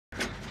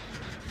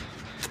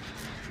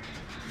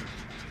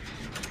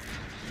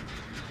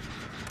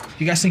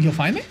You guys think he'll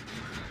find me?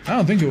 I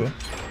don't think he will.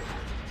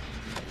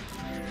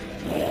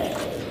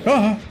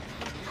 Ah!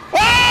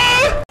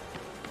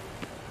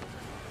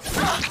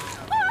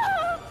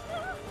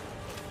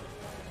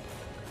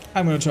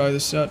 I'm gonna try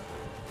this set.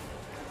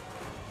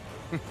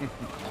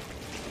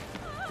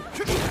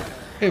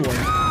 Hey, boy.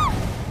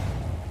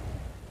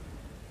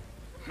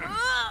 If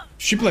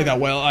she played that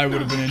well, I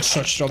would have been in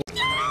such trouble.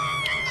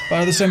 But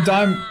at the same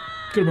time,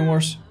 could have been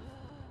worse.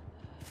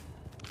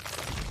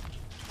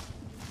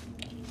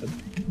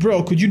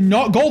 Bro, could you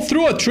not go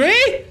through a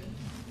tree?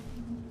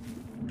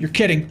 You're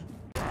kidding.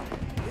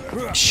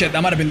 Shit,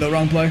 that might have been the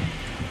wrong play.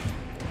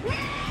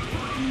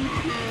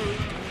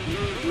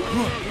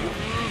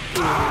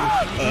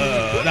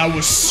 That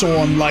was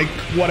so unlike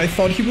what I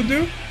thought he would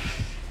do.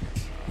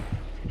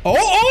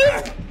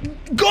 Oh!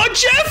 God,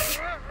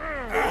 Jeff!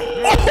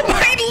 Oh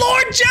my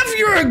lord, Jeff,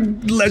 you're a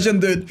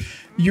legend, dude.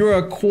 You're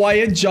a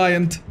quiet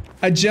giant.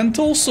 A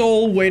gentle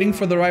soul waiting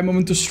for the right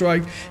moment to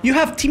strike. You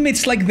have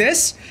teammates like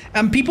this,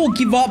 and people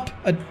give up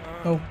a...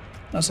 Oh,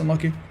 that's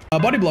unlucky. A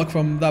body block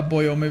from that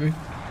boyo, maybe.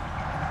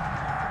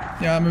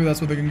 Yeah, maybe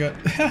that's what they can get.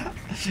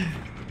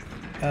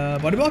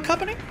 Body block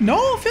happening?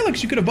 No,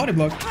 Felix, you could have body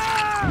blocked.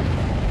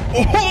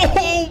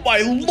 Oh my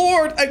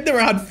lord! I've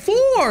never had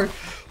 4!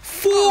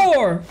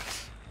 4!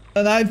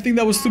 And I think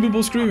that was 2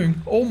 people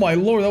screaming. Oh my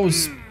lord, that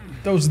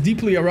was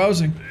deeply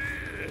arousing.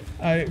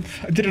 I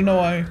didn't know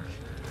I...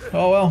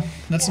 Oh well,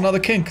 that's another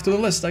kink to the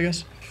list, I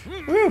guess.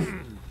 Woo.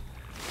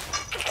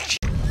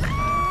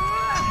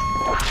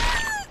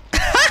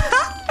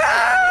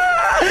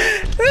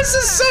 This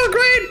is so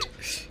great!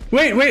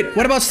 Wait,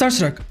 what about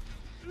Starstruck?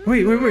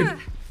 Wait.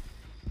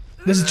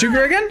 Does it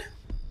trigger again?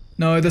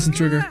 No, it doesn't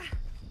trigger.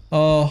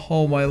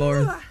 Oh my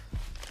lord.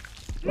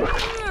 What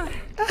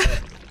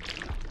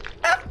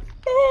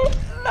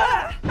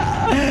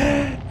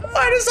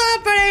is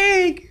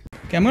happening?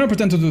 Okay, I'm gonna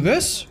pretend to do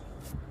this.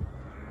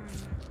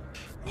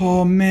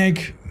 Oh,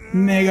 Meg,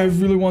 I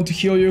really want to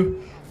heal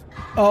you.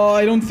 Oh,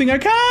 I don't think I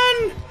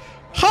can.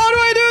 How do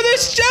I do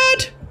this,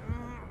 chat?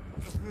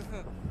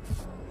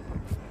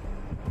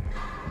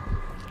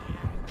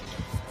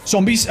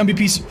 Zombies,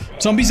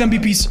 MVPs. Zombies,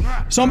 MVPs.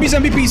 Zombies,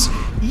 MVPs.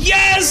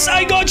 Yes,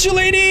 I got you,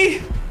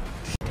 lady.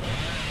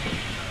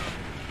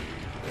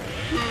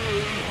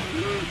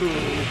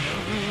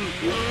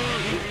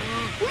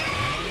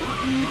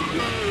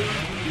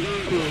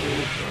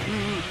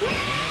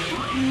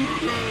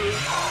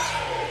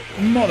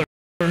 Mother.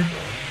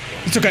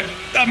 It's okay.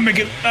 I'm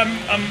breaking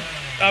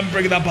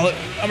that bullet.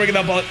 I'm breaking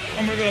that bullet.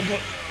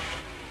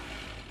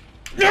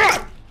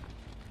 Ah!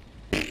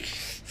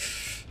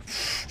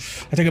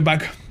 I take it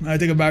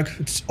back.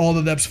 It's all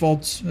the devs'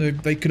 fault.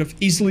 They could have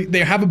easily...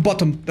 They have a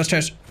button that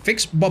says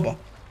fix Bubba.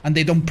 And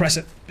they don't press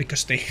it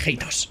because they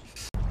hate us.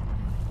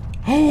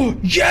 Oh,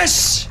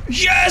 yes!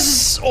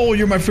 Yes! Oh,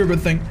 you're my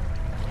favorite thing.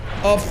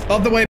 Off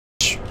the way,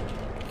 bitch.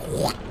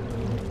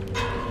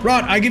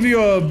 Ron, I give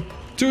you a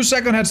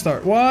 2-second head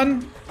start.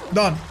 1,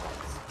 done.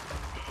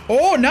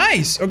 Oh,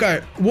 nice!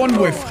 Okay, 1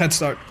 whiff head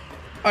start.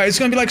 Alright, it's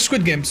gonna be like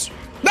Squid Games.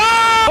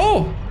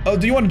 No! Oh,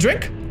 do you want a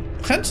drink?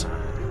 Gens?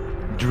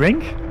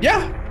 Drink?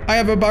 Yeah, I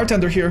have a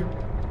bartender here.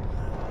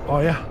 Oh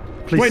yeah,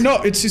 please. Wait,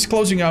 no, it's his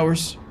closing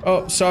hours.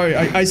 Oh, sorry,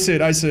 I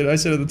sit at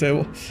the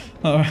table.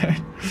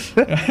 Alright.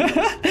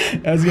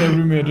 That's gonna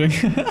bring me a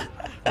drink.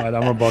 Alright,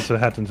 I'm about to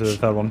head into the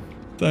third one.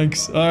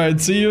 Thanks. Alright,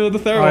 see you at the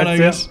third one, I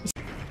guess.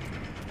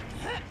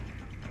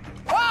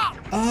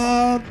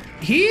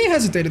 He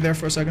hesitated there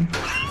for a second.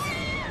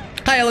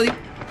 Hi, Ellie.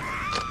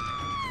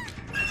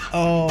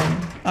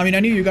 I mean, I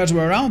knew you guys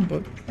were around,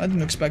 but I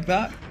didn't expect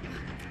that.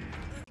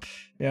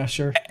 Yeah,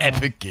 sure.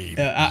 Epic game.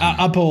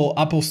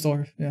 Apple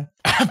Store, yeah.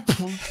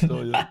 Apple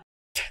Store, yeah.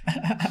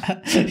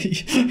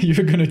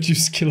 You're gonna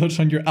choose killers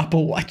on your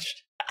Apple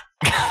Watch.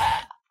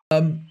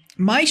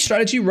 My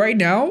strategy right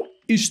now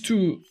is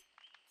to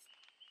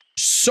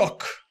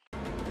suck.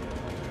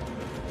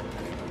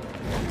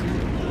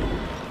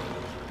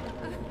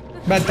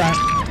 Bad time.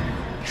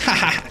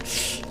 Haha.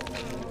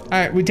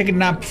 Alright, we take a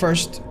nap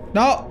first.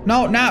 No,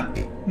 nap.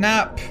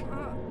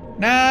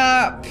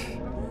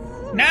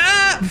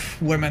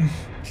 Women.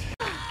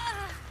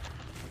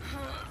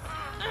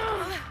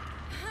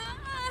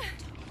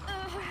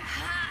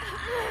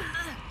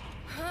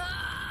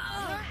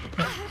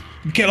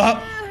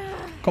 Michaela,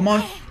 come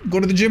on. Go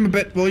to the gym a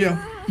bit, will ya?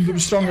 You'll be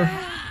stronger.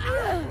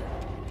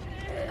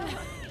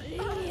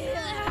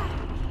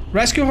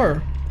 Rescue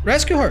her.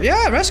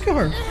 Yeah, rescue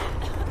her.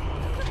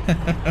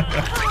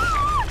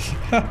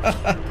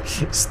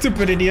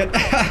 Stupid idiot.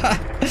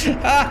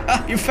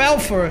 You fell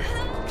for it.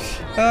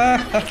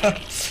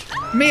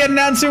 Me and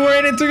Nancy were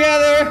in it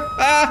together.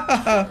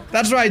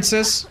 That's right,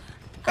 sis.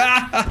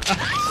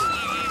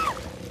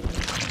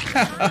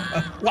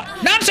 What?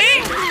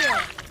 Nancy!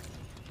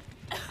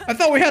 I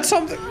thought we had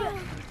something.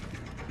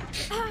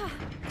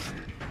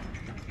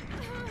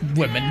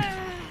 Women.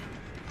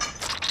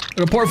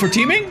 Report for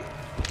teaming?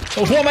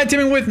 Oh, who am I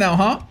teaming with now,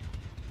 huh?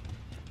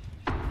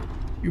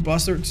 You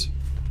bastards.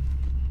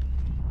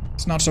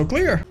 It's not so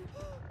clear.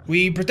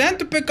 We pretend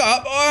to pick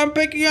up. Oh, I'm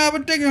picking up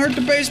and taking her to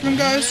the basement,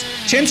 guys.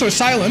 Chains are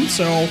silent,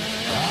 so...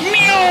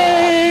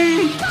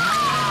 Meow!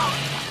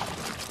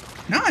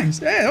 Nice.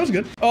 Hey, that was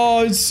good.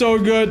 Oh, it's so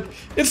good.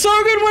 It's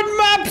so good with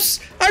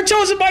maps. I've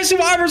chosen my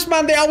survivors,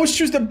 man. They always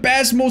choose the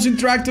best, most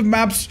interactive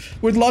maps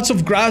with lots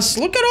of grass.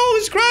 Look at all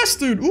this grass,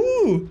 dude.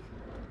 Ooh.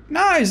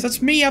 Nice.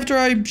 That's me after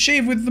I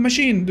shave with the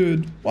machine,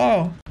 dude.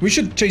 Wow. We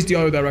should chase the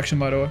other direction,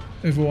 by the way,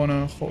 if we want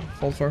to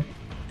hold for.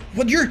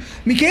 What you're...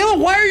 Michaela,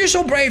 why are you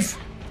so brave?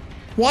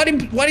 What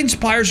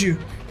inspires you?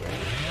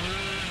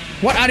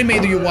 What anime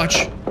do you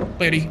watch,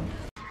 lady?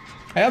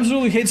 I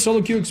absolutely hate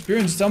solo queue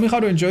experience. Tell me how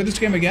to enjoy this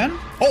game again.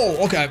 Oh,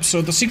 okay.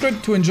 So the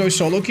secret to enjoy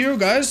solo queue,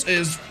 guys,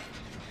 is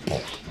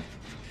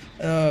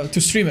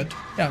to stream it.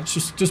 Yeah,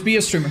 just be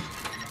a streamer.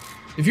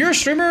 If you're a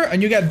streamer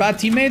and you get bad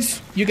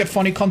teammates, you get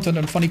funny content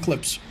and funny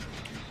clips.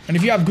 And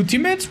if you have good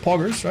teammates,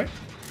 poggers, right?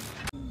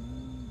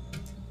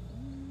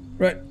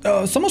 Right.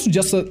 Someone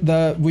suggested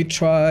that we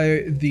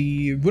try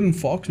the Wooden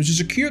Fox, which is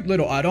a cute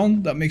little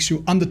add-on that makes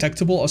you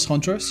undetectable as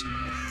hunters.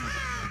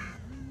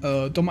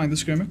 Don't mind the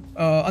screaming.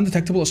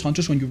 Undetectable as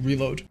hunters when you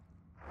reload.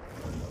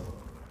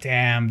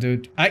 Damn,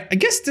 dude. I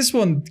guess this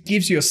one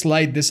gives you a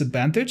slight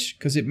disadvantage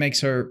because it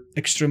makes her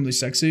extremely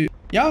sexy.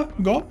 Yeah,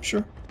 go,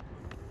 sure.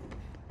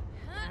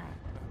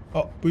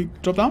 Oh, we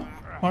drop down?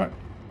 Alright.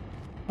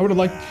 I would have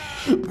liked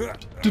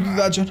to do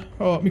that, Jen.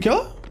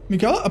 Michaela?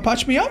 Michaela,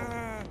 patch me up?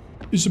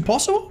 Is it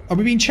possible? Are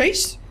we being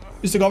chased?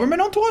 Is the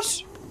government onto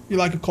us? You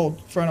like it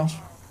cold. Fair enough.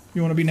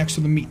 You want to be next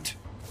to the meat.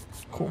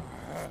 Cool.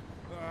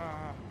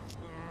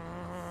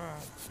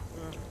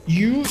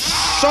 You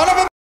son of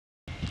a...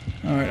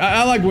 Alright,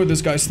 I like what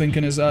this guy's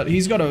thinking is that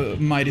he's got a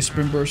mighty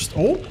sprint burst.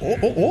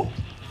 Oh.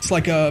 It's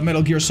like a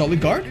Metal Gear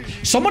Solid guard.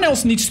 Someone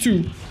else needs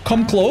to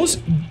come close,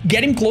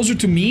 get him closer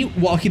to me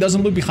while he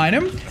doesn't look behind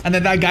him, and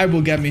then that guy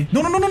will get me.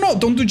 No.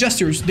 Don't do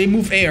gestures. They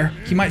move air.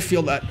 He might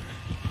feel that.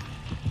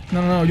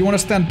 No. You want to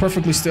stand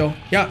perfectly still.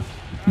 Yeah.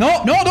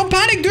 No, don't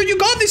panic, dude. You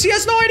got this. He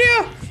has no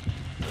idea.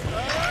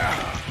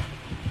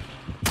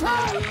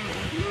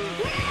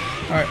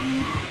 Alright.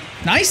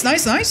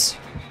 Nice.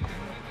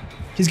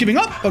 He's giving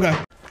up? Okay.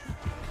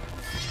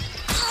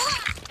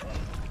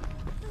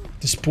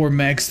 This poor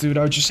Megs, dude,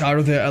 are just out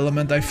of their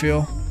element, I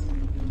feel.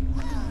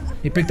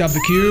 He picked up the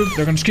cube.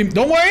 They're gonna scream.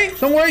 Don't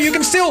worry. You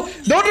can still...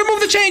 Don't remove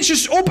the chains.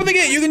 Just open the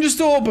gate. You can just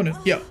still open it.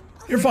 Yeah,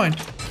 you're fine.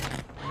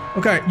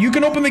 Okay, you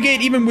can open the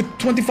gate even with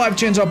 25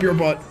 chains up your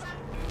butt.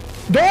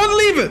 Don't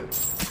leave it.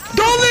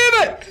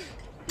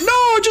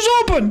 No, just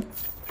open.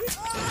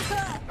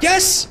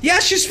 Yes,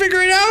 she's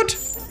figuring it out.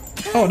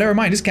 Oh, never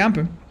mind. He's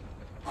camping.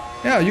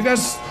 Yeah, you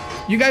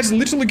guys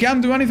literally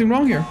can't do anything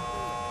wrong here.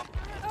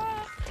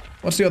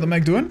 What's the other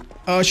Meg doing?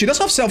 She does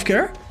have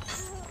self-care.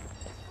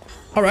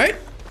 Alright.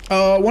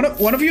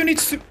 One of you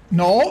needs to...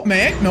 No,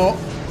 Meg, no.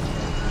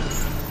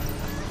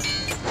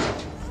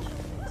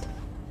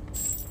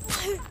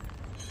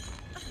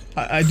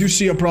 I do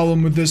see a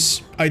problem with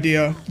this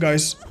idea,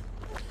 guys.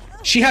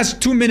 She has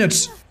 2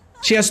 minutes.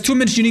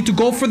 You need to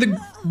go for the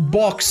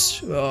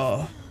box.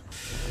 I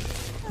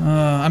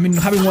mean,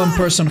 having one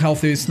person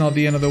healthy is not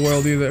the end of the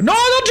world either. No,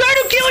 don't try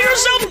to kill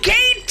yourself,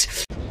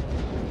 Kate!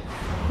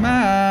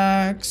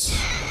 Max.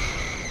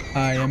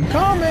 I am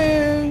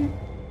coming.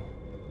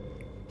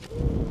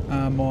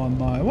 I'm on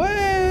my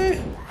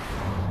way.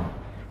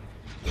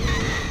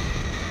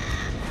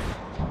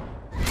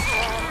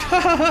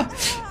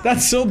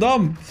 That's so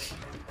dumb.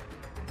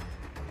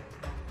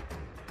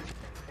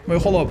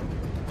 Wait, hold up.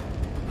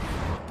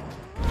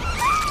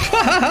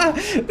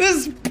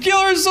 This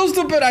killer is so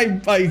stupid.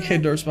 I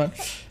hate nurse, man.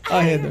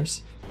 I hate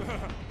nurse.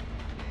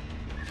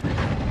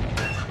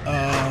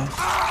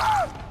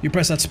 You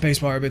pressed that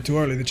spacebar a bit too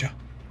early, did you?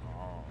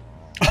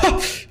 Oh,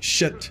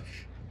 shit.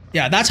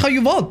 Yeah, that's how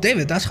you vote,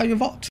 David. That's how you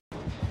vote.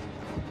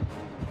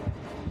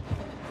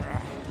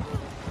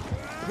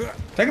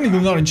 Technically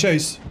not in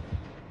chase.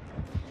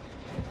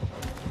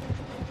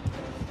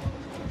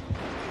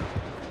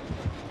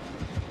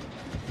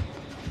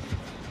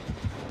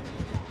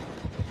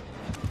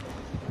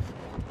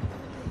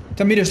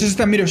 This is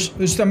 10 meters.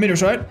 This is 10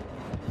 meters, right?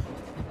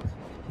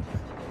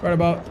 Right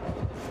about.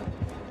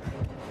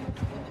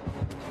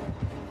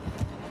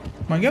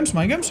 Mind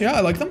games? Yeah,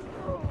 I like them.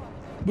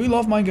 We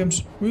love mind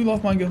games.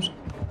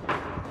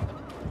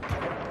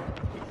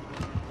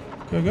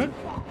 Okay, good.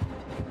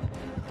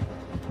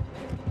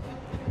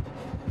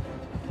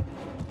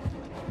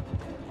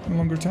 No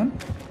longer 10.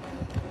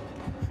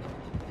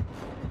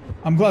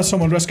 I'm glad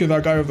someone rescued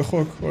that guy with the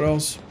hook, or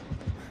else.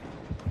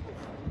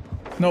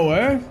 No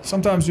way.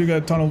 Sometimes you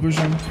get tunnel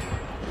vision.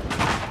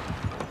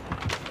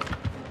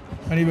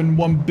 And even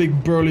one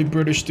big burly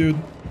British dude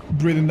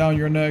breathing down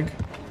your neck.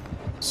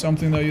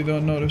 Something that you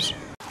don't notice.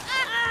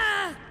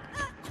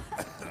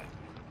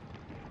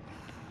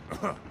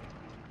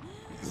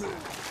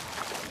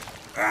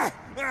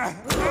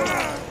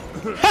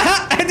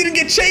 I didn't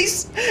get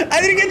chased!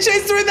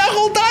 During that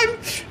whole time!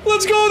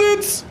 Let's go,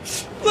 dudes!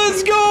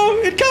 Let's go!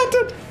 It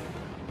counted!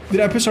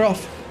 Did I piss her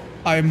off?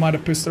 I might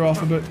have pissed her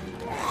off a bit.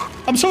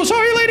 I'm so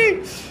sorry,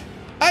 lady!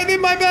 I did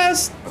my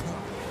best!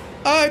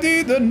 I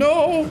didn't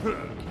know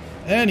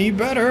any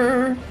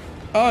better.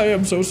 I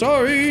am so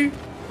sorry.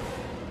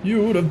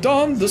 You would have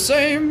done the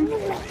same.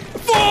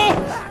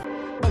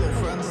 Hello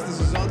friends,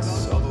 this is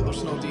Odds, although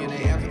there's no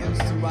DNA evidence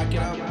to back it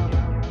up.